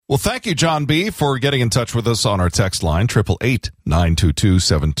Well, thank you, John B., for getting in touch with us on our text line,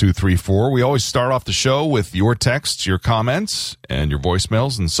 888-922-7234. We always start off the show with your texts, your comments, and your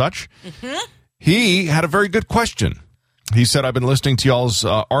voicemails and such. Mm-hmm. He had a very good question. He said, I've been listening to y'all's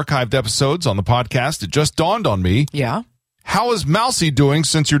archived episodes on the podcast. It just dawned on me. Yeah. How is Mousy doing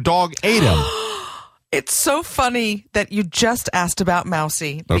since your dog ate him? It's so funny that you just asked about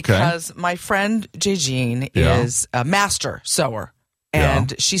Mousy because my friend Jean is a master sewer.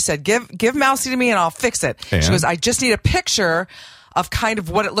 And she said, give Mousy to me and I'll fix it. And? She goes, I just need a picture of kind of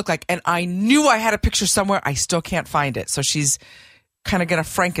what it looked like. And I knew I had a picture somewhere. I still can't find it. So she's kind of going to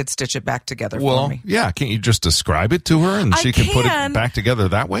Frankenstitch it back together for me. Yeah. Can't you just describe it to her and she can put it back together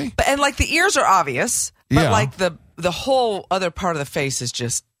that way? And like the ears are obvious, but like the whole other part of the face is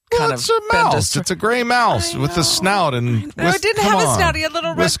just kind of it's a mouse. It's a gray mouse with a snout and no, it didn't have a snout. He had a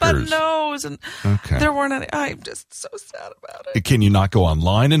little whiskers. red button nose, and there weren't any. I'm just so sad about it. Can you not go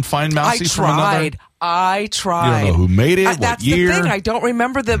online and find Mousy from another? I tried. You don't know who made it? That's what year? The thing. I don't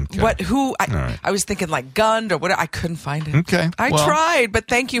remember who. I was thinking like Gund or what. I couldn't find it. Okay, I tried, but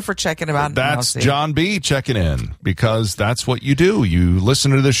thank you for checking about. That's Mousy. John B. checking in because that's what you do. You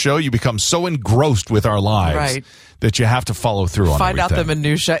listen to the show. You become so engrossed with our lives that you have to follow through on find everything. out the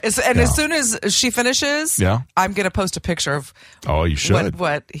minutia. As soon as she finishes, I'm going to post a picture of. Oh, you should.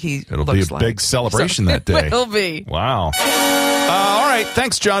 What he It'll looks be a like. big celebration that day. It will be. Wow. All right.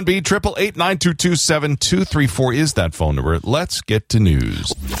 Thanks, John B. 888-922-7234 is that phone number. Let's get to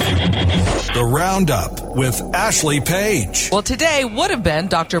news. The Roundup with Ashley Page. Well, today would have been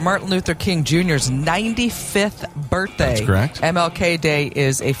Dr. Martin Luther King Jr.'s 95th birthday. That's correct. MLK Day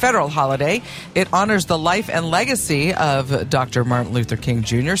is a federal holiday. It honors the life and legacy of Dr. Martin Luther King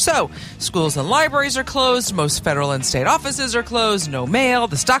Jr. So, schools and libraries are closed. Most federal and state offices are closed. No mail.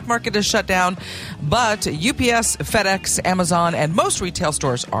 The stock market is shut down. But UPS, FedEx, Amazon, and most retail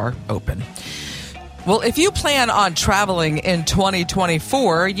stores are open. Well, if you plan on traveling in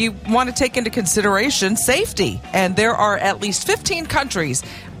 2024, you want to take into consideration safety. And there are at least 15 countries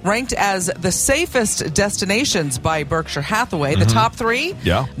ranked as the safest destinations by Berkshire Hathaway. The top three?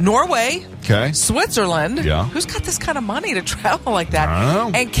 Norway. Switzerland. Who's got this kind of money to travel like that? I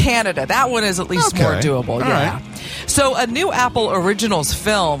don't know. And Canada. That one is at least more doable. Right. So a new Apple Originals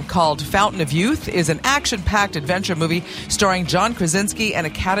film called Fountain of Youth is an action-packed adventure movie starring John Krasinski and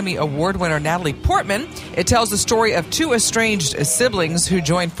Academy Award winner Natalie Portman. It tells the story of two estranged siblings who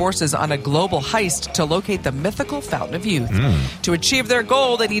join forces on a global heist to locate the mythical Fountain of Youth. To achieve their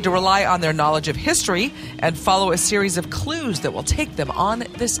goal, they need to rely on their knowledge of history and follow a series of clues that will take them on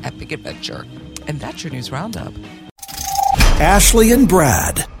this epic adventure. And that's your news roundup. Ashley and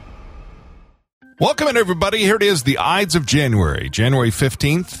Brad. Welcome in, everybody. Here it is, the Ides of January. January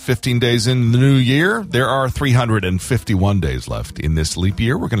 15th, 15 days in the new year. There are 351 days left in this leap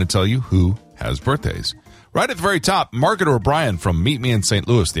year. We're going to tell you who has birthdays. Right at the very top, Margaret O'Brien from Meet Me in St.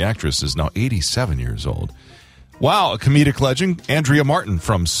 Louis. The actress is now 87 years old. Wow, a comedic legend, Andrea Martin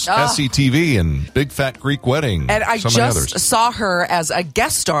from SCTV and Big Fat Greek Wedding. And I just saw her as a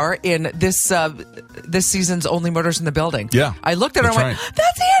guest star in this season's Only Murders in the Building. Yeah. I looked at her and went,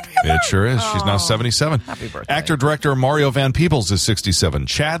 that's Andrea Martin. It sure is. She's now 77. Happy birthday. Actor-director Mario Van Peebles is 67.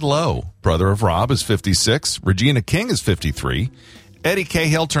 Chad Lowe, brother of Rob, is 56. Regina King is 53. Eddie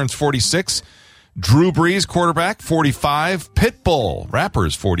Cahill turns 46. Drew Brees, quarterback, 45. Pitbull, rapper,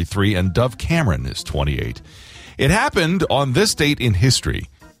 is 43. And Dove Cameron is 28. It happened on this date in history.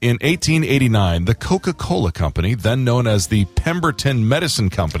 In 1889, the Coca-Cola Company, then known as the Pemberton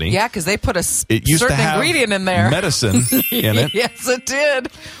Medicine Company. Yeah, because they put a certain ingredient in there. Medicine in it. Yes, it did.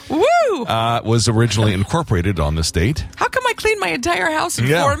 Woo! Was originally incorporated on this date. How come I cleaned my entire house in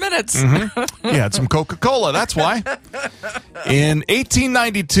 4 minutes? Mm-hmm. You had some Coca-Cola, that's why. In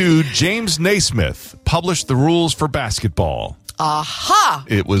 1892, James Naismith published the rules for basketball. Aha!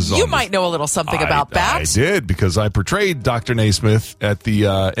 It was. You might know a little something about that. I did because I portrayed Dr. Naismith at the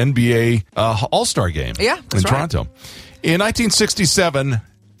NBA All-Star game. Yeah, in Toronto. In 1967,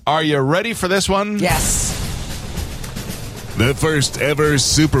 are you ready for this one? Yes. The first ever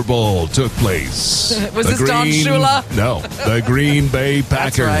Super Bowl took place. Was this Don Shula? No, the Green Bay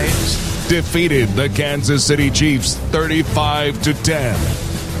Packers defeated the Kansas City Chiefs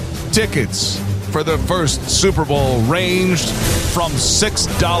 35-10. Tickets for the first Super Bowl ranged from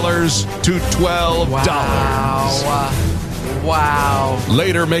 $6 to $12. Wow.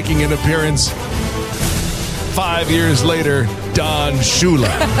 Later making an appearance 5 years later Don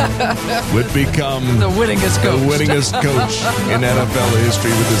Shula would become The winningest coach. The winningest coach in NFL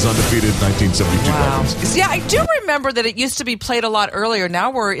history with his undefeated 1972 Bagels. Yeah, I do remember that it used to be played a lot earlier.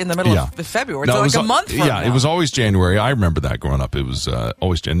 Now we're in the middle of February. It's like a month from now. It was always January. I remember that growing up. It was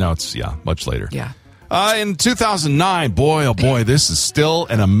always January. Now it's, much later. Yeah. In 2009, boy, oh boy, this is still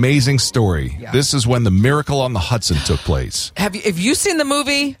an amazing story. Yeah. This is when the Miracle on the Hudson took place. Have you seen the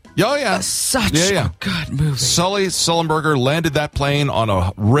movie? Oh, yeah. Such a good movie. Sully Sullenberger landed that plane on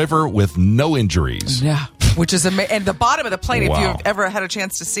a river with no injuries. Yeah. Which is amazing. And the bottom of the plane, Wow. if you've ever had a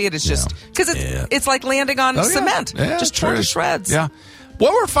chance to see it, is just, because it's like landing on cement. Yeah, just torn to shreds. Yeah.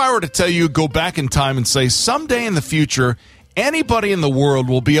 What if I were to tell you, go back in time and say, someday in the future, anybody in the world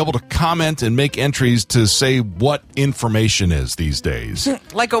will be able to comment and make entries to say what information is these days.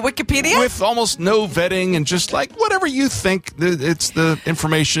 Like a Wikipedia? With almost no vetting and just like whatever you think it's the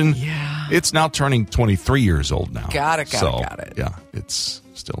information. Yeah. It's now turning 23 years old now. Got it. Yeah, it's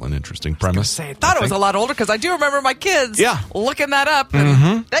still an interesting premise. I thought it was a lot older because I do remember my kids looking that up.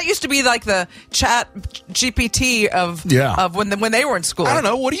 And that used to be like the chat GPT of when they were in school. I don't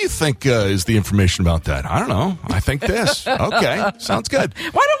know. What do you think is the information about that? I don't know. I think this. Okay. Sounds good.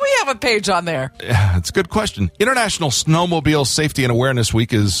 Why don't we have a page on there? Yeah, it's a good question. International Snowmobile Safety and Awareness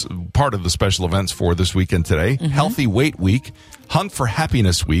Week is part of the special events for this weekend today. Healthy Weight Week, Hunt for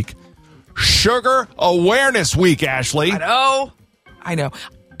Happiness Week, Sugar Awareness Week, Ashley. I know.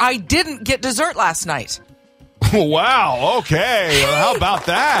 I didn't get dessert last night. Wow. Okay. Well, how about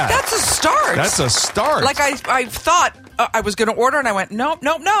that? That's a start. That's a start. Like I thought I was going to order, and I went, no.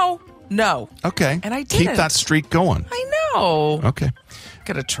 Okay. And I didn't. Keep that streak going. I know. Okay.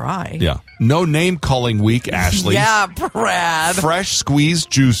 Gotta try. Yeah. No Name Calling Week, Ashley. Yeah, Brad. Fresh Squeeze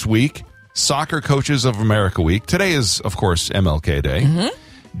Juice Week. Soccer Coaches of America Week. Today is, of course, MLK Day.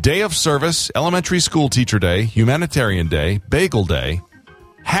 Day of Service, Elementary School Teacher Day, Humanitarian Day, Bagel Day,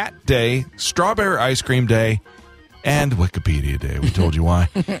 Hat Day, Strawberry Ice Cream Day, and Wikipedia Day. We told you why.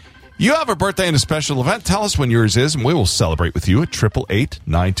 You have a birthday and a special event. Tell us when yours is, and we will celebrate with you at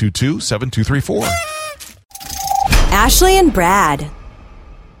 888-922-7234. Ashley and Brad.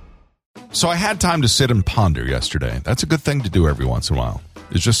 So I had time to sit and ponder yesterday. That's a good thing to do every once in a while,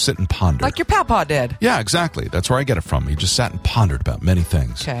 is just sit and ponder. Like your papa did. Yeah, exactly. That's where I get it from. He just sat and pondered about many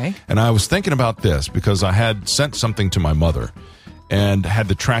things. Okay. And I was thinking about this because I had sent something to my mother and had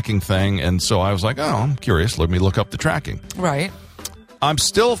the tracking thing. And so I was like, I'm curious. Let me look up the tracking. Right. I'm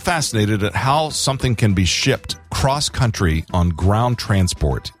still fascinated at how something can be shipped cross-country on ground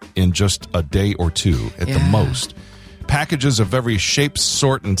transport in just a day or two at the most. Packages of every shape,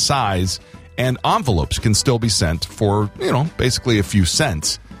 sort, and size, and envelopes can still be sent for, basically a few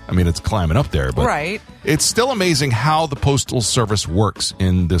cents. I mean, it's climbing up there, but it's still amazing how the Postal Service works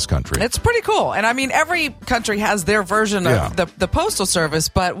in this country. It's pretty cool. And I mean, every country has their version of the Postal Service,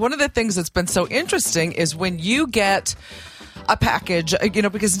 but one of the things that's been so interesting is when you get a package,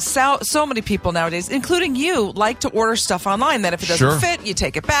 because so many people nowadays, including you, like to order stuff online that if it doesn't fit, you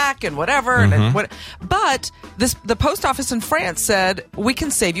take it back and whatever. But the post office in France said, we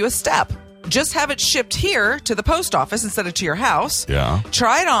can save you a step. Just have it shipped here to the post office instead of to your house. Yeah.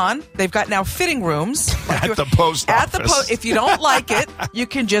 Try it on. They've got now fitting rooms. At the post office. If you don't like it, you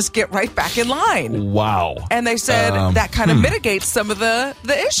can just get right back in line. Wow. And they said that kind of mitigates some of the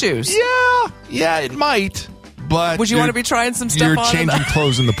issues. Yeah, it might. But would you want to be trying some stuff on? You're changing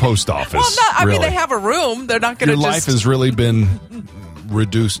clothes in the post office. Well, I mean, they have a room. They're not going to Your life has really been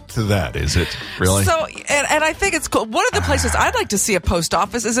reduced to that, is it? Really? So, and I think it's cool. One of the places I'd like to see a post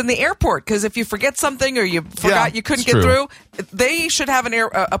office is in the airport, because if you forget something or you forgot you couldn't get through, they should have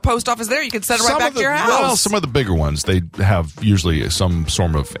a post office there. You can send it right back to your house. Well, some of the bigger ones, they have usually some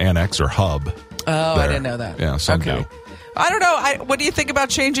sort of annex or hub. Oh, I didn't know that. Yeah, some do. I don't know. What do you think about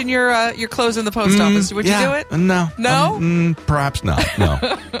changing your clothes in the post office? Would you do it? No. No? Perhaps not. No.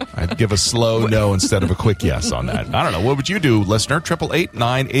 I'd give a slow no instead of a quick yes on that. I don't know. What would you do, listener?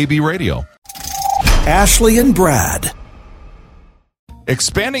 888-9AB Radio. Ashley and Brad.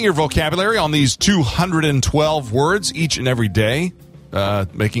 Expanding your vocabulary on these 212 words each and every day,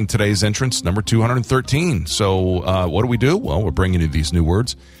 making today's entrance number 213. So what do? Well, we're bringing you these new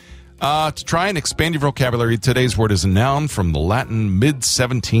words. To try and expand your vocabulary, today's word is a noun from the Latin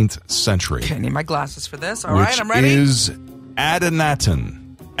mid-17th century. Okay, I need my glasses for this. All right, I'm ready. Which is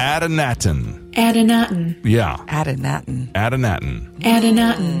adanatin. Adanatin. Adanatin. Yeah. Adanatin. Adanatin.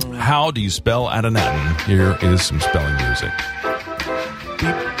 Adanatin. How do you spell adanatin? Here is some spelling music.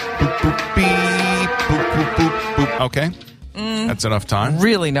 Beep, boop, boop, beep, boop, boop, boop, boop. Okay. That's enough time.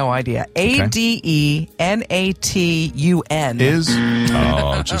 Really no idea. ADENATUN. Is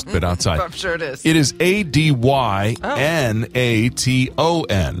just a bit outside. I'm sure it is. It is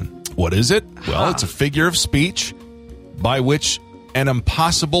ADYNATON. What is it? Well, it's a figure of speech by which an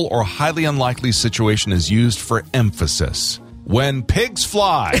impossible or highly unlikely situation is used for emphasis. When pigs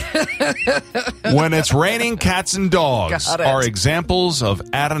fly, when it's raining cats and dogs are examples of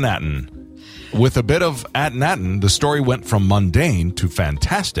Adanatin. With a bit of Adanatin, the story went from mundane to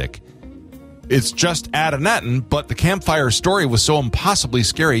fantastic. It's just Adanatin, but the campfire story was so impossibly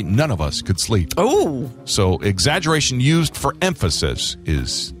scary, none of us could sleep. Oh. So exaggeration used for emphasis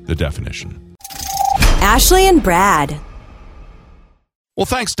is the definition. Ashley and Brad. Well,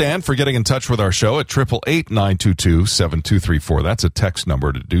 thanks, Dan, for getting in touch with our show at 888-922-7234. That's a text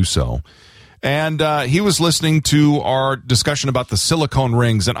number to do so. And he was listening to our discussion about the silicone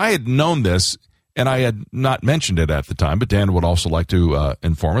rings, and I had known this, and I had not mentioned it at the time, but Dan would also like to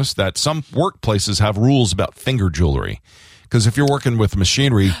inform us that some workplaces have rules about finger jewelry. Because if you're working with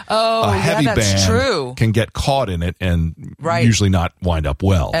machinery, a heavy band can get caught in it and usually not wind up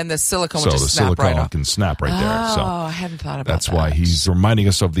well. And the silicone will just snap right off. Can snap right there. So I hadn't thought about that. That's why he's reminding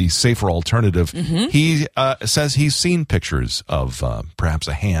us of the safer alternative. Mm-hmm. He says he's seen pictures of perhaps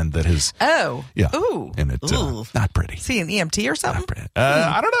a hand that has... Oh. Yeah. Ooh. And it's not pretty. Is he an EMT or something? Not pretty.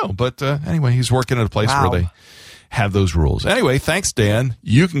 I don't know. But anyway, he's working at a place where they have those rules. Anyway, thanks, Dan.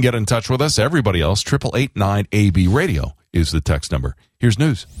 You can get in touch with us. Everybody else, 888-9AB-RADIO is the text number. Here's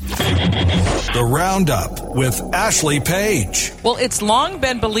news. The Roundup with Ashley Page. Well, it's long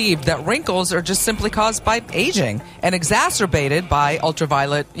been believed that wrinkles are just simply caused by aging and exacerbated by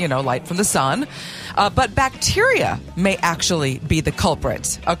ultraviolet, light from the sun. But bacteria may actually be the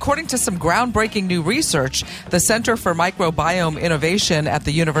culprit. According to some groundbreaking new research, the Center for Microbiome Innovation at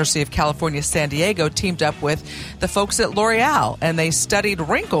the University of California, San Diego teamed up with the folks at L'Oreal, and they studied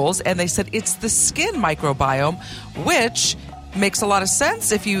wrinkles, and they said it's the skin microbiome, which makes a lot of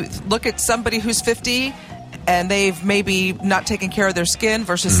sense if you look at somebody who's 50 and they've maybe not taken care of their skin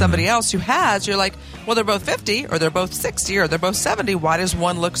versus somebody else who has. You're like, well, they're both 50 or they're both 60 or they're both 70. Why does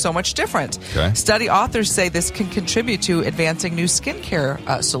one look so much different? Okay. Study authors say this can contribute to advancing new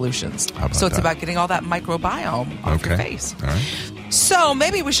skincare solutions. So it's about getting all that microbiome off your face. All right. So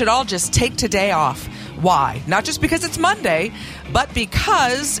maybe we should all just take today off. Why? Not just because it's Monday, but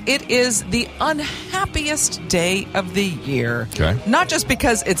because it is the unhappiest day of the year. Okay. Not just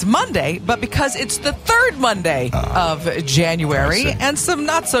because it's Monday, but because it's the third Monday of January. And some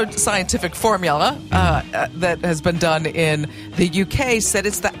not-so-scientific formula that has been done in the UK said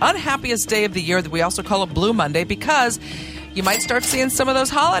it's the unhappiest day of the year, that we also call it Blue Monday, because you might start seeing some of those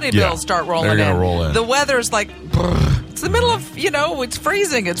holiday bills start rolling in. Roll in. The weather's like... It's the middle of, it's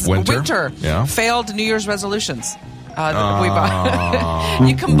freezing. It's winter. Yeah. Failed New Year's resolutions.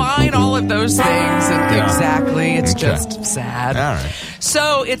 You combine all of those things, and exactly, it's just sad. All right.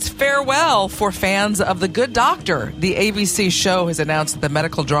 So it's farewell for fans of The Good Doctor. The ABC show has announced that the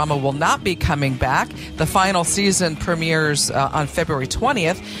medical drama will not be coming back. The final season premieres on February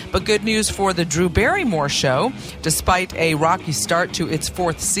 20th. But good news for the Drew Barrymore show. Despite a rocky start to its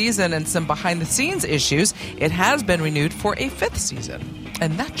fourth season and some behind-the-scenes issues, it has been renewed for a fifth season.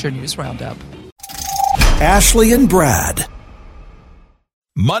 And that's your news roundup. Ashley and Brad.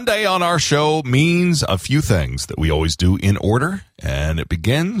 Monday on our show means a few things that we always do in order, and it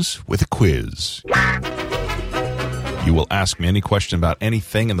begins with a quiz. You will ask me any question about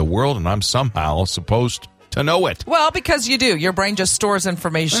anything in the world, and I'm somehow supposed to know it. Well, because you do. Your brain just stores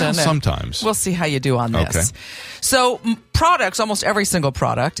information. Well, sometimes. We'll see how you do on this. Okay. So products, almost every single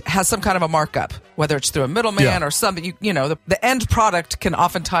product, has some kind of a markup, whether it's through a middleman or something. The end product can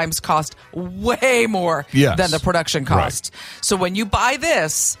oftentimes cost way more than the production cost. Right. So when you buy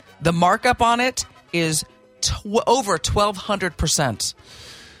this, the markup on it is over 1,200%.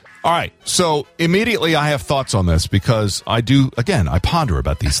 All right. So immediately I have thoughts on this because I ponder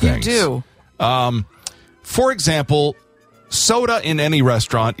about these things. You do. For example, soda in any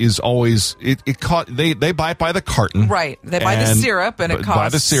restaurant is always they buy it by the carton, right? They buy the syrup, and it costs buy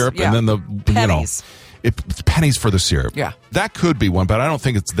the syrup, and then the pennies. It's pennies for the syrup. Yeah, that could be one, but I don't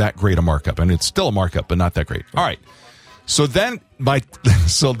think it's that great a markup, and it's still a markup, but not that great. All right. So then my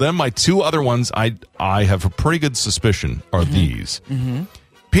two other ones I have a pretty good suspicion are these. Mm-hmm.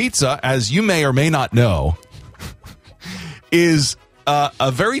 Pizza, as you may or may not know, is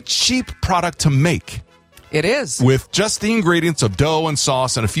a very cheap product to make. It is. With just the ingredients of dough and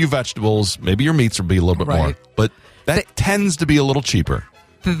sauce and a few vegetables. Maybe your meats will be a little bit more. But that tends to be a little cheaper.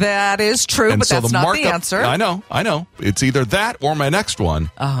 That is true, but that's not the answer. I know. It's either that or my next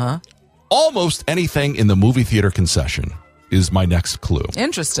one. Uh-huh. Almost anything in the movie theater concession. is my next clue.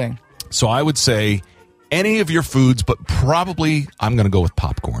 Interesting. So I would say any of your foods, but probably I'm going to go with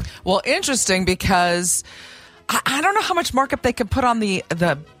popcorn. Well, interesting because I don't know how much markup they could put on the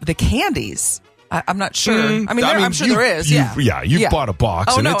candies. I'm not sure. I'm sure there is. You've bought a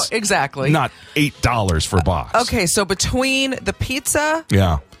box. Oh, and no, it's exactly. Not $8 for a box. Okay, so between the pizza...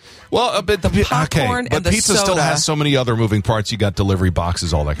 Yeah. Well, but the popcorn but and the pizza still soda. has so many other moving parts. You got delivery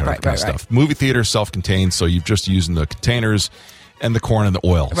boxes, all that kind of stuff. Movie theater, self-contained, so you're just using the containers and the corn and the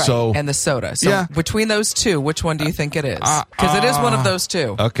oil. Right, so, and the soda. So between those two, which one do you think it is? Because it is one of those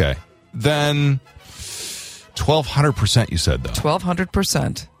two. Okay. Then 1,200% you said, though.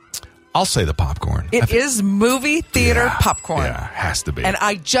 1,200%. I'll say the popcorn. It is movie theater popcorn. Yeah, has to be. And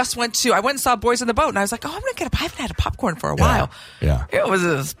I went and saw Boys in the Boat, and I was like, I haven't had a popcorn for a while. Yeah. It was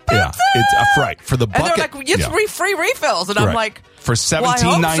expensive. Yeah, it's right. For the bucket. And they're like, it's free refills. And I'm like, for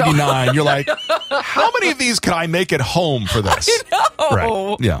 $17.99, you're like, how many of these can I make at home for this? I know.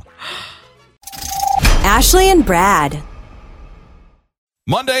 Right. Yeah. Ashley and Brad.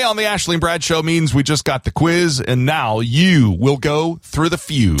 Monday on the Ashley and Brad Show means we just got the quiz, and now you will go through the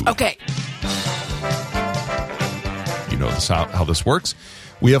feud. Okay. You know how this works.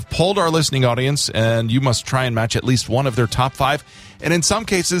 We have polled our listening audience, and you must try and match at least one of their top 5, and in some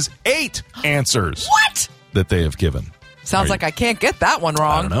cases, 8 answers. What? That they have given. Sounds like I can't get that one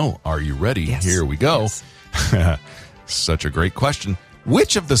wrong. I don't know. Are you ready? Yes. Here we go. Yes. Such a great question.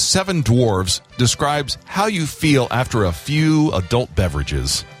 Which of the 7 dwarves describes how you feel after a few adult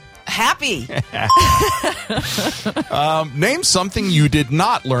beverages? Happy. Name something you did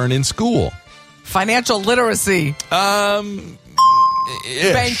not learn in school. Financial literacy. Banking.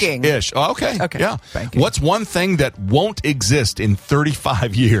 Ish. Oh, okay. Yeah. Banking. What's one thing that won't exist in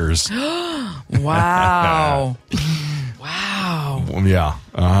 35 years? Wow. Wow. Yeah.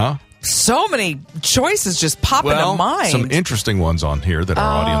 Uh-huh. So many choices just pop into mind. Some interesting ones on here that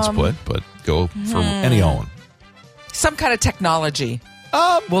our audience put, but go for any own. Some kind of technology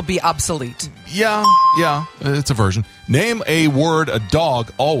will be obsolete. Yeah, it's a version. Name a word a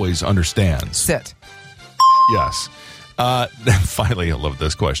dog always understands. Sit. Yes. Finally, I love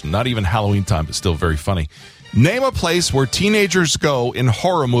this question. Not even Halloween time, but still very funny. Name a place where teenagers go in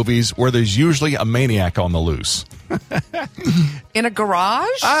horror movies where there's usually a maniac on the loose. In a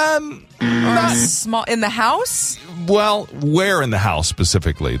garage? Not small. In the house? Well, where in the house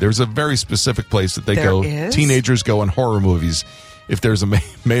specifically? There's a very specific place that teenagers go in horror movies if there's a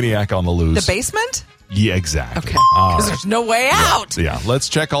maniac on the loose. The basement? Yeah, exactly. Okay. Because there's no way out. Yeah, let's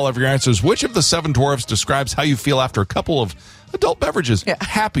check all of your answers. Which of the 7 dwarfs describes how you feel after a couple of adult beverages? Yeah.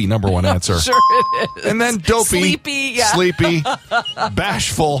 Happy, number 1 answer. Sure it is. And then dopey. Sleepy.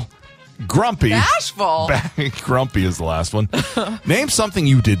 Bashful. Grumpy. Bashful? Grumpy is the last one. Name something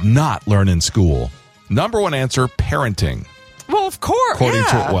you did not learn in school. Number 1 answer, parenting. Well, of course. According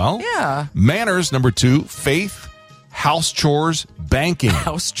to manners, number 2, faith, house chores, banking.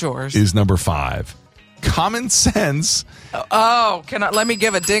 House chores. Is number 5. Common sense. Oh, let me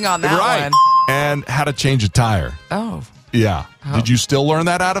give a ding on that one. And how to change a tire. Oh. Yeah. Oh. Did you still learn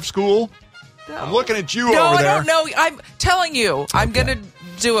that out of school? No. I'm looking at you no, over there. I don't know. I'm telling you. Okay. I'm going to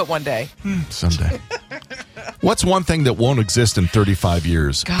do it one day. Someday. What's one thing that won't exist in 35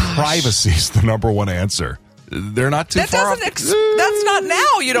 years? Gosh. Privacy is the number 1 answer. They're not too far off. That's not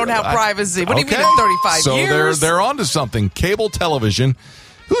now. You don't have privacy. What do you mean in 35 years? So they're onto something. Cable television.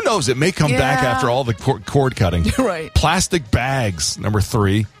 Who knows? It may come back after all the cord cutting. Right. Plastic bags, number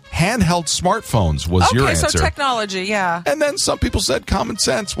 3. Handheld smartphones was your answer. Okay, so technology, yeah. And then some people said common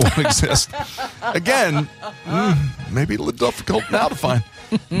sense won't exist. Again, maybe a little difficult now to find.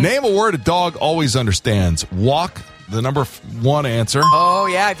 Name a word a dog always understands. Walk, the number 1 answer. Oh,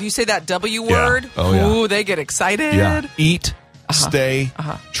 yeah. If you say that W word, ooh, they get excited. Yeah. Eat, stay,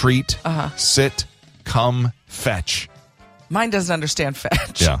 treat, sit, come, fetch. Mine doesn't understand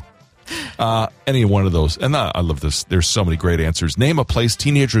fetch. Yeah. Any one of those. And I love this. There's so many great answers. Name a place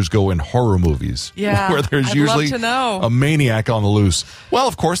teenagers go in horror movies. Yeah. Where there's usually love to know. A maniac on the loose. Well,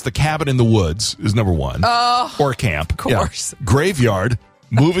 of course, the cabin in the woods is number 1. Oh. Or camp. Of course. Yeah. Graveyard,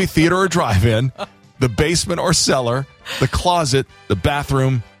 movie theater or drive-in, the basement or cellar, the closet, the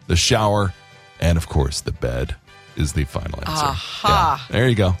bathroom, the shower, and, of course, the bed is the final answer. Aha. Yeah. There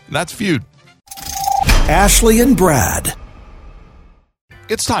you go. And that's Feud. Ashley and Brad.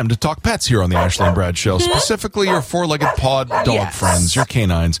 It's time to talk pets here on the Ashley and Brad Show, specifically your 4-legged pawed dog friends, your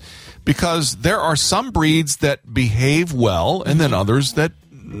canines, because there are some breeds that behave well and then others that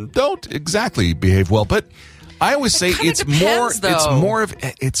don't exactly behave well. But I always say it's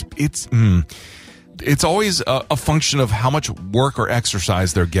always a function of how much work or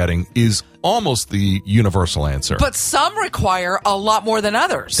exercise they're getting is almost the universal answer. But some require a lot more than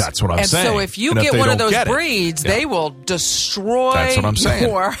others. That's what I'm saying. And so if you And get they one of don't those get it, breeds, they will destroy That's what I'm saying.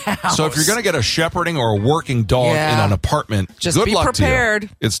 your house. So if you're going to get a shepherding or a working dog in an apartment, just good be luck prepared. to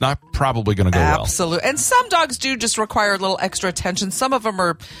you. It's not probably going to go well. Absolutely. And some dogs do just require a little extra attention. Some of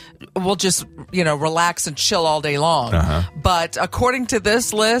them will just, relax and chill all day long. But according to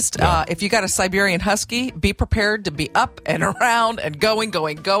this list, if you got a Siberian Husky, be prepared to be up and around and going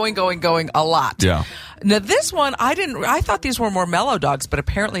a lot. Yeah. Now this one, I thought these were more mellow dogs, but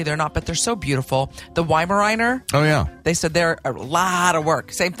apparently they're not, but they're so beautiful. The Weimaraner. Oh, yeah. They said they're a lot of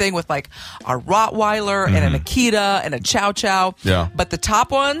work. Same thing with like a Rottweiler and an Akita and a Chow Chow. Yeah. But the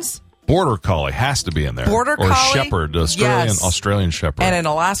top ones, Border Collie has to be in there. Border or Collie, Shepherd, Australian Shepherd. and an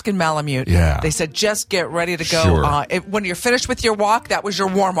Alaskan Malamute. Yeah. They said just get ready to go. Sure. When you're finished with your walk, that was your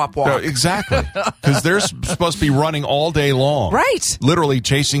warm-up walk. No, exactly. Because they're supposed to be running all day long. Right. Literally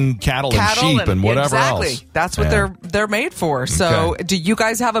chasing cattle and sheep and whatever exactly. else. That's what they're made for. So do you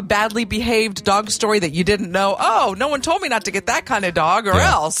guys have a badly behaved dog story that you didn't know? Oh, no one told me not to get that kind of dog or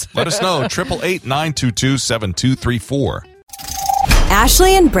else. Let us know. 888-922-7234.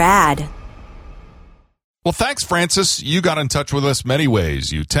 Ashley and Brad. Well, thanks, Francis. You got in touch with us many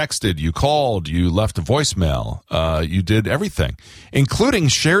ways. You texted, you called, you left a voicemail. You did everything, including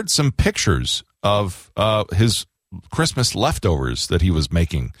shared some pictures of his Christmas leftovers that he was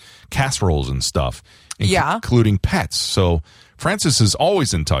making, casseroles and stuff, including pets. So Francis is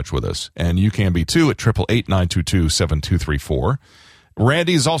always in touch with us, and you can be too at 888-922-7234.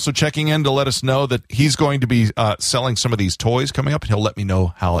 Randy is also checking in to let us know that he's going to be selling some of these toys coming up, and he'll let me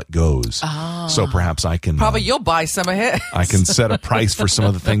know how it goes. So perhaps I can... Probably you'll buy some of his. I can set a price for some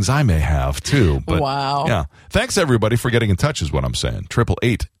of the things I may have, too. But, wow. Yeah. Thanks, everybody, for getting in touch is what I'm saying.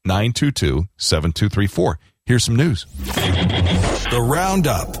 888-922-7234. Here's some news. The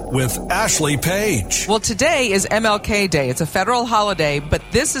Roundup with Ashley Page. Well, today is MLK Day. It's a federal holiday, but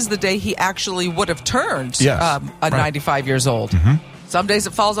this is the day he actually would have turned 95 years old. Some days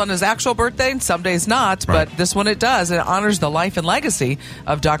it falls on his actual birthday, and some days not, but this one it does. And it honors the life and legacy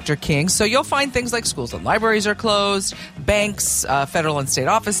of Dr. King. So you'll find things like schools and libraries are closed, banks, federal and state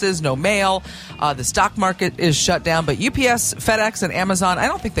offices, no mail. The stock market is shut down, but UPS, FedEx, and Amazon, I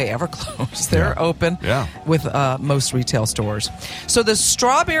don't think they ever close. They're open with most retail stores. So the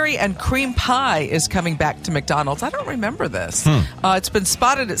strawberry and cream pie is coming back to McDonald's. I don't remember this. It's been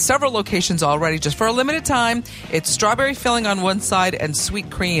spotted at several locations already just for a limited time. It's strawberry filling on one side and sweet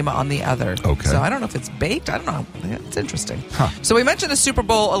cream on the other. Okay. So I don't know if it's baked. I don't know. It's interesting. So we mentioned the Super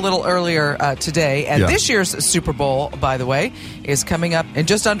Bowl a little earlier today, and this year's Super Bowl, by the way, is coming up in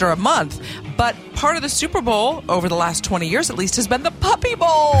just under a month. But part of the Super Bowl, over the last 20 years at least, has been the Puppy Bowl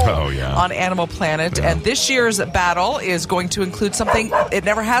on Animal Planet. And this year's battle is going to include something it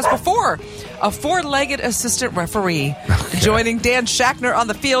never has before. A four-legged assistant referee. Joining Dan Schachner on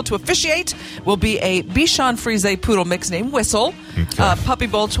the field to officiate will be a Bichon Frise Poodle mix named Whistle. Puppy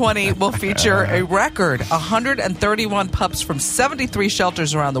Bowl 20 will feature a record 131 pups from 73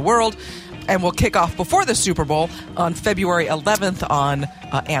 shelters around the world, and will kick off before the Super Bowl on February 11th on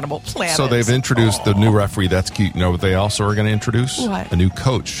Animal Planet. So they've introduced the new referee. That's cute. You know what they also are going to introduce? What? A new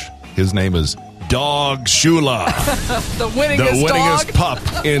coach. His name is Dog Shula. The winningest pup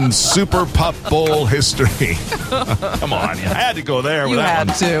in Super Pup Bowl history. Come on, you had to go there with that one.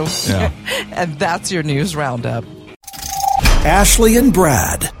 You had to. Yeah. And that's your news roundup. Ashley and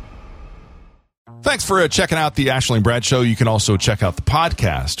Brad. Thanks for checking out the Ashley and Brad Show. You can also check out the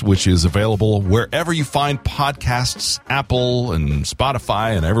podcast, which is available wherever you find podcasts, Apple and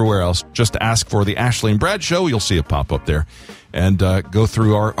Spotify and everywhere else. Just ask for the Ashley and Brad Show. You'll see it pop up there. And go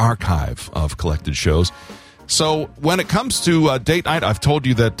through our archive of collected shows. So when it comes to date night, I've told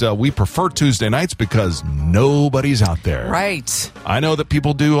you that we prefer Tuesday nights because nobody's out there. Right. I know that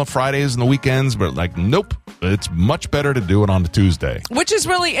people do on Fridays and the weekends, but nope. It's much better to do it on a Tuesday. Which is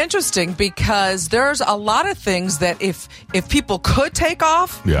really interesting because there's a lot of things that if people could take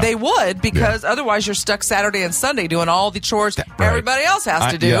off, they would, because otherwise you're stuck Saturday and Sunday doing all the chores everybody else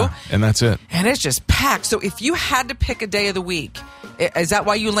has to do. Yeah, and that's it. And it's just packed. So if you had to pick a day of the week, is that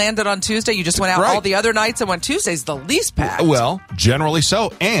why you landed on Tuesday? You just went out all the other nights and went Tuesday's the least packed? Well, generally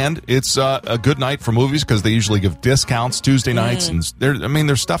so. And it's a good night for movies because they usually give discounts Tuesday nights. And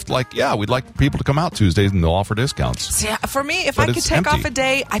there's stuff like, we'd like people to come out Tuesdays and they'll offer discounts. See, for me, if I could take off a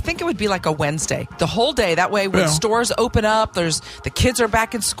day, I think it would be like a Wednesday. The whole day. That way when stores open up, the kids are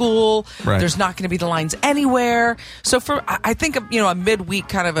back in school. Right. There's not going to be the lines anywhere. So I think a midweek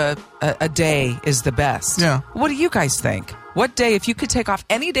kind of a day is the best. Yeah. What do you guys think? What day, if you could take off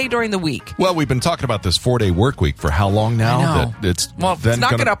any day during the week? Well, we've been talking about this 4-day work week for how long now? I know. That it's it's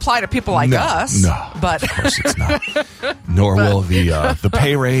not going to apply to people like us. No, but of course it's not. Nor will the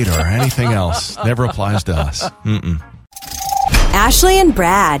pay rate or anything else. Never applies to us. Mm-mm. Ashley and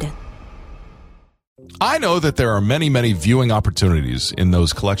Brad. I know that there are many, many viewing opportunities in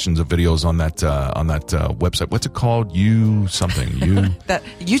those collections of videos on that website. What's it called? You that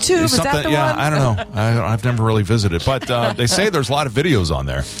YouTube, is that the one? I don't know. I've never really visited, but they say there's a lot of videos on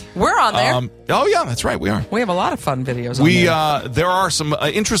there. We're on there. Oh yeah, that's right. We are. We have a lot of fun videos on there. There are some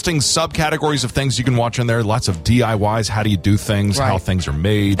interesting subcategories of things you can watch in there. Lots of DIYs. How do you do things? Right. How things are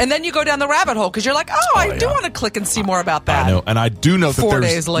made. And then you go down the rabbit hole because you're like, I do want to click and see more about that. I know, and I do know that 4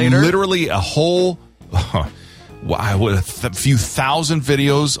 there's days later, literally a whole a few thousand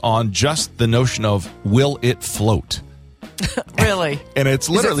videos on just the notion of will it float? Really? And it's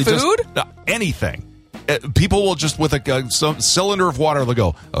literally Is it food? just anything. People will just with some cylinder of water, they'll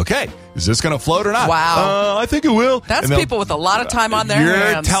go, okay, is this going to float or not? Wow. I think it will. That's people with a lot of time on their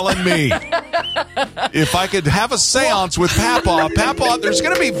hands. You're telling me. If I could have a seance with Papa, there's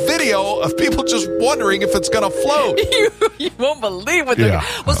going to be video of people just wondering if it's going to float. You won't believe what they're Yeah.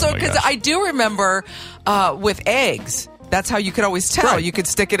 Well, so Oh, my because gosh. I do remember with eggs. That's how you could always tell. Right. You could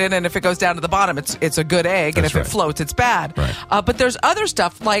stick it in, and if it goes down to the bottom, it's a good egg, and That's if right. it floats, it's bad. Right. But there's other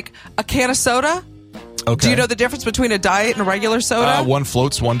stuff like a can of soda. Okay. Do you know the difference between a diet and a regular soda? One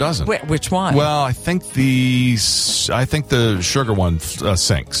floats, one doesn't. Which one? Well, I think the sugar one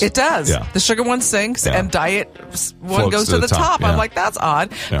sinks. It does. Yeah. The sugar one sinks, Yeah. and diet one Floats goes to the top. Yeah. I'm like, that's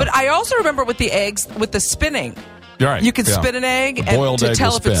odd. Yeah. But I also remember with the eggs, with the spinning. You're right. You can Yeah. spin an egg A and boiled to egg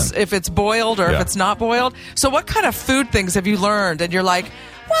tell will if it's boiled or Yeah. if it's not boiled. So what kind of food things have you learned? And you're like,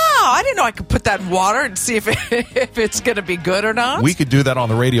 wow, I didn't know I could put that in water and see if it's going to be good or not. We could do that on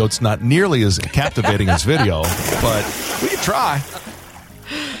the radio. It's not nearly as captivating as video, but we could try.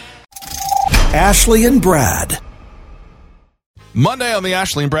 Ashley and Brad. Monday on the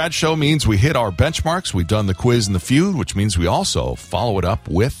Ashley and Brad Show means we hit our benchmarks. We've done the quiz and the feud, which means we also follow it up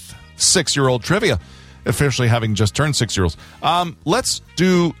with 6-year-old trivia. Officially having just turned 6-year-olds. Let's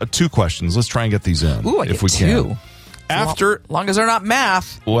do 2 questions. Let's try and get these in. Ooh, I if get we 2. can. After, long as they're not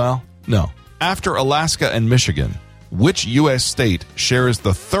math. well, no. After Alaska and Michigan, which U.S. state shares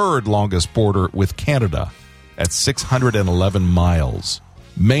the 3rd longest border with Canada at 611 miles?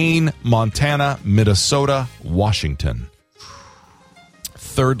 Maine, Montana, Minnesota, Washington.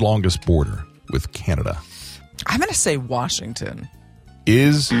 3rd longest border with Canada. I'm going to say Washington.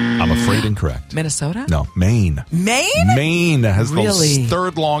 Is, I'm afraid, incorrect. Minnesota? No, Maine. Maine? Maine has Really? the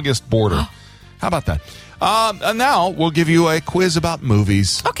 3rd longest border. How about that? And now we'll give you a quiz about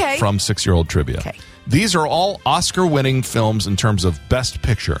movies Okay. from 6-year-old trivia. Okay. These are all Oscar-winning films in terms of Best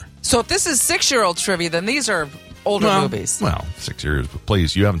Picture. So if this is 6-year-old trivia, then these are older movies. Well, 6 years, but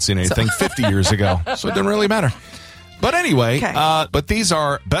please, you haven't seen anything 50 years ago, so it didn't really matter. But anyway, Okay. but these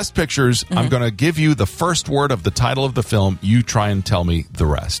are Best Pictures. I'm going to give you the first word of the title of the film. You try and tell me the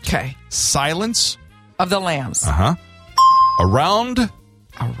rest. Okay. Silence. Of the Lambs. Uh-huh. Around.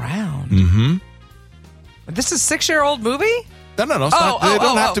 Around. Mm-hmm. This is a 6-year-old movie? No. It's not, they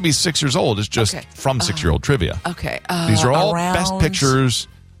don't have to be 6 years old. It's just Okay. from 6-year-old trivia. Okay. These are all around, Best Pictures.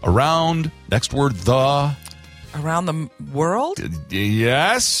 Around. Next word, the. Around the world?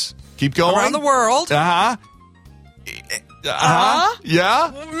 Yes. Keep going. Around the world? Uh-huh.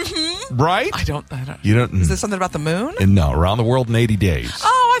 Yeah. Right? I don't. You don't. Is this something about the moon? No. Around the World in 80 Days.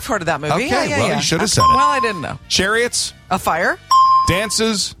 Oh, I've heard of that movie. Okay, Yeah. well, you should have said it. Well, I didn't know. Chariots. A fire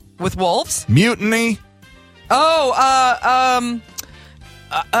Dances. with wolves? Mutiny. Oh,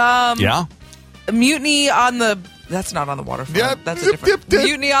 Yeah. mutiny on the. That's not on the waterfront. Yep, That's a yep, different. yep, yep.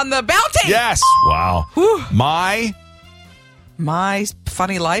 Mutiny on the Bounty. Yes. Wow. Whew. My.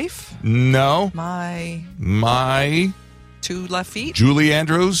 Funny life. No. My 2 left feet. Julie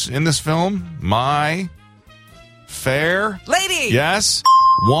Andrews in this film. My. Fair. Lady. Yes.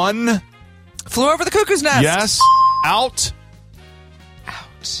 One. Flew over the cuckoo's nest. Yes. Out.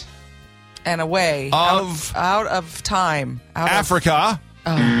 Out. And away. Of. Out of time. Out Africa.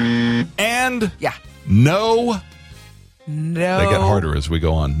 And. Yeah. No. No. They get harder as we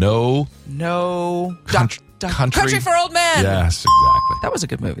go on. No. Country. Country for Old Men. Yes, exactly. That was a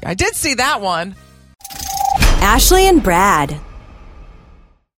good movie. I did see that one. Ashley and Brad.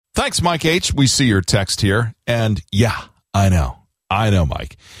 Thanks, Mike H. We see your text here. And yeah, I know,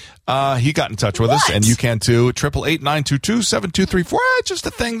 Mike. He got in touch with us, and you can too. 888-922-7234. Just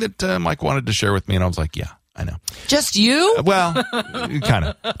a thing that Mike wanted to share with me, and I was like, yeah, I know. Just you? Well, kind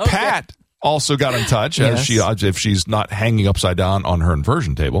of. Okay. Pat also got in touch, as if she's not hanging upside down on her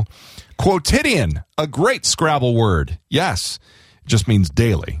inversion table. Quotidian, a great Scrabble word. Yes, it just means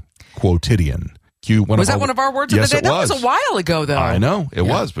daily. Quotidian. Was that one of our words of the day? That was a while ago, though. I know, it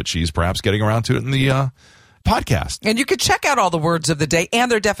was, but she's perhaps getting around to it in the podcast. And you could check out all the words of the day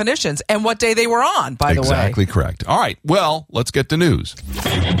and their definitions and what day they were on, by the way. Exactly correct. All right, well, let's get to news.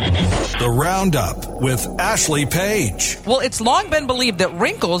 The Roundup with Ashley Page. Well, it's long been believed that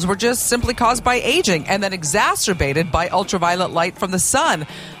wrinkles were just simply caused by aging and then exacerbated by ultraviolet light from the sun.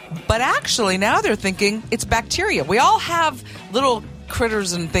 But actually, now they're thinking it's bacteria. We all have little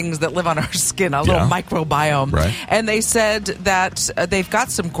critters and things that live on our skin, a little microbiome. Right. And they said that they've got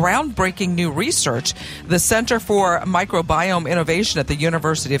some groundbreaking new research. The Center for Microbiome Innovation at the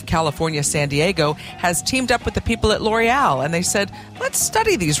University of California, San Diego, has teamed up with the people at L'Oreal, and they said, let's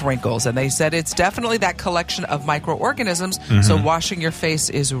study these wrinkles. And they said it's definitely that collection of microorganisms, so washing your face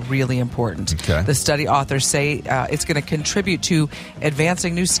is really important. Okay. The study authors say it's going to contribute to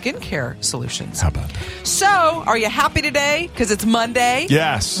advancing new skincare solutions. How about that? So, are you happy today? Because it's Monday.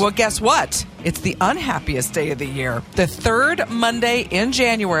 Yes. Well, guess what? It's the unhappiest day of the year. The third Monday in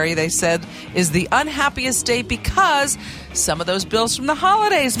January, they said, is the unhappiest day because some of those bills from the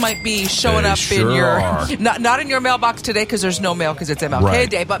holidays might be showing up in your not in your mailbox today because there's no mail because it's MLK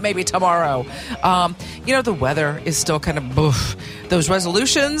Day, but maybe tomorrow. The weather is still kind of boof. Those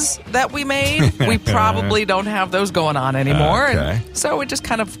resolutions that we made, we probably don't have those going on anymore. Okay. And so we just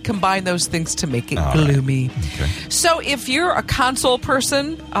kind of combine those things to make it gloomy. Okay. So if you're a console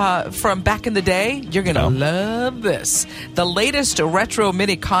person from back in the day, you're going to love this. The latest retro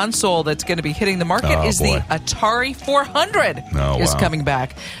mini console that's going to be hitting the market is the Atari 400 is coming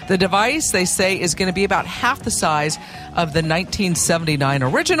back. The device, they say, is going to be about half the size of the 1979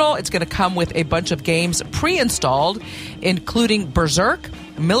 original. It's going to come with a bunch of games pre-installed, including Berserk,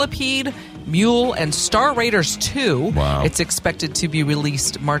 Millipede, Mule, and Star Raiders 2. Wow. It's expected to be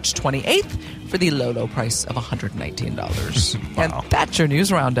released March 28th for the low price of $119. Wow. And that's your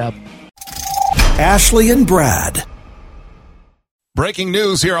news roundup. Ashley and Brad. Breaking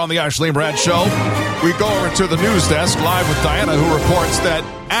news here on the Ashley and Brad Show. We go over to the news desk live with Diana, who reports that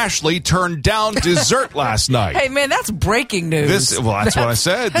Ashley turned down dessert last night. Hey, man, that's breaking news. That's what I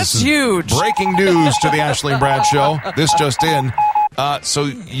said. That's this is huge. Breaking news to the Ashley and Brad Show. This just in. So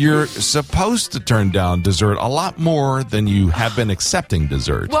you're supposed to turn down dessert a lot more than you have been accepting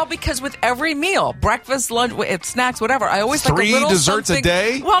dessert. Well, because with every meal, breakfast, lunch, snacks, whatever, I always like a little desserts something. A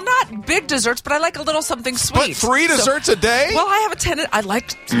day? Well, not big desserts, but I like a little something sweet. But 3 desserts a day? Well, I have a tendency. I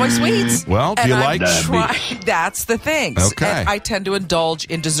like my sweets. Well, do you like That's the thing. Okay. And I tend to indulge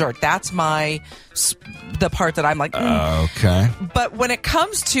in dessert. That's the part that I'm like, Okay. But when it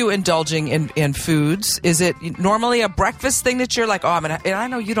comes to indulging in foods, is it normally a breakfast thing that you're like, and I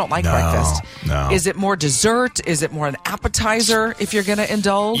know you don't like breakfast. No. Is it more dessert? Is it more an appetizer if you're going to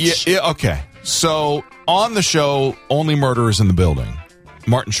indulge? Yeah, okay. So on the show, Only Murderers in the Building,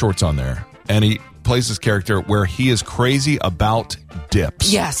 Martin Short's on there, and he plays this character where he is crazy about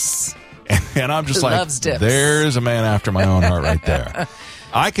dips. Yes. And I'm just He like, loves dips. There's a man after my own heart right there.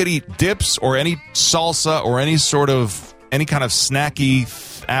 I could eat dips or any salsa or any kind of snacky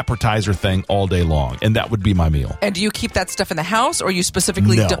appetizer thing all day long, and that would be my meal. And do you keep that stuff in the house, or you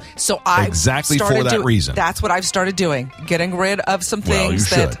specifically No. don't? So I exactly for that reason. That's what I've started doing, getting rid of some things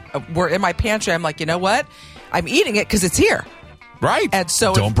that were in my pantry. I'm like, you know what? I'm eating it because it's here. Right. And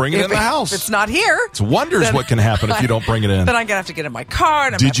so don't bring it in the house. If it's not here, it's wonders what can happen if you don't bring it in. Then I'm gonna have to get in my car.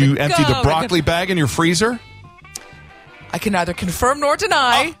 And Did you empty the broccoli bag in your freezer? I can neither confirm nor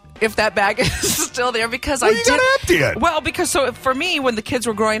deny if that bag is still there because I did. You gotta empty it. Well, because for me, when the kids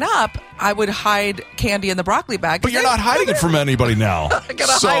were growing up, I would hide candy in the broccoli bag. But you're not hiding it from anybody now. I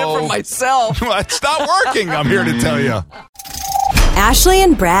gotta hide it from myself. It's not working. I'm here to tell you. Ashley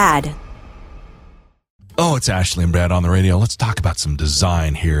and Brad. Oh, it's Ashley and Brad on the radio. Let's talk about some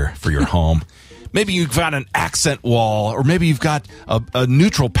design here for your home. Maybe you've got an accent wall, or maybe you've got a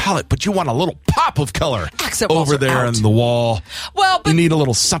neutral palette, but you want a little pop of color Accent walls over there on the wall. Well, but you need a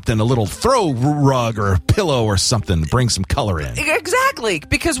little something, a little throw rug or a pillow or something to bring some color in. Exactly,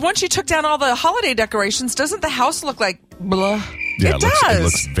 because once you took down all the holiday decorations, doesn't the house look like blah? Yeah, it does. It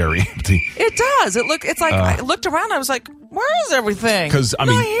looks very empty. It does. It's like I looked around. I was like, where is everything? Because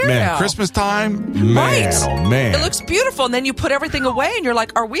man, Christmas time, man, oh man, it looks beautiful. And then you put everything away, and you're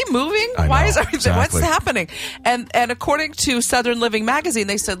like, are we moving? Why is everything? Exactly. What's happening? And according to Southern Living magazine,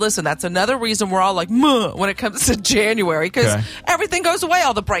 they said, listen, that's another reason we're all like, muh, when it comes to January, because everything goes away,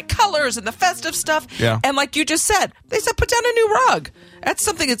 all the bright colors and the festive stuff. Yeah. And like you just said, they said, put down a new rug. That's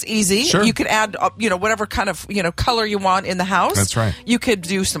something that's easy. Sure. You can add, whatever kind of, color you want in the house. That's right. You could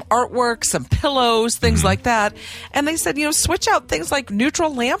do some artwork, some pillows, things like that. And they said, switch out things like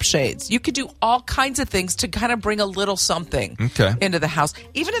neutral lampshades. You could do all kinds of things to kind of bring a little something into the house.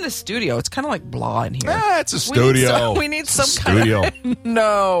 Even in the studio, it's kind of like blah in here. It's a studio. We need some studio. Kind of...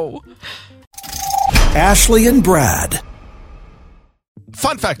 No. Ashley and Brad.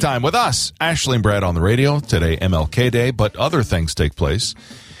 Fun fact time with us, Ashley and Brad on the radio. Today, MLK Day, but other things take place,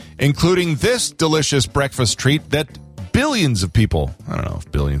 including this delicious breakfast treat that billions of people, I don't know if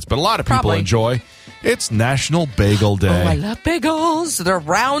billions, but a lot of people enjoy. It's National Bagel Day. Oh, I love bagels. They're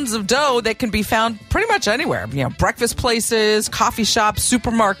rounds of dough that can be found pretty much anywhere. Breakfast places, coffee shops,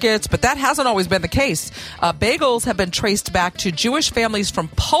 supermarkets, but that hasn't always been the case. Bagels have been traced back to Jewish families from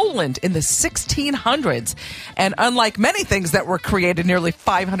Poland in the 1600s. And unlike many things that were created nearly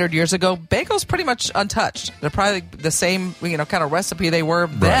 500 years ago, bagels pretty much untouched. They're probably the same, kind of recipe they were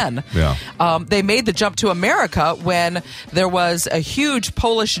then. Yeah. They made the jump to America when there was a huge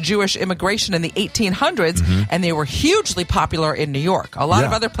Polish-Jewish immigration in the 1800s, and they were hugely popular in New York. A lot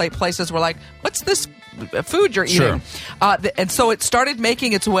of other places were like, what's this food you're eating? And so it started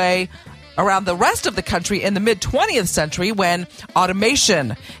making its way around the rest of the country in the mid-20th century when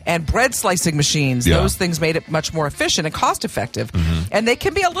automation and bread slicing machines, those things made it much more efficient and cost-effective. And they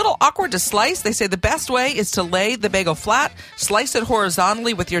can be a little awkward to slice. They say the best way is to lay the bagel flat, slice it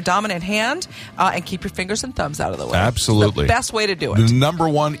horizontally with your dominant hand, and keep your fingers and thumbs out of the way. Absolutely. The best way to do it. The number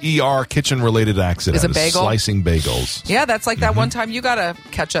one ER kitchen-related accident is a bagel? Slicing bagels. Yeah, that's like that one time you got a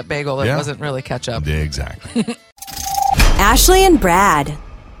ketchup bagel. It wasn't really ketchup. Exactly. Ashley and Brad.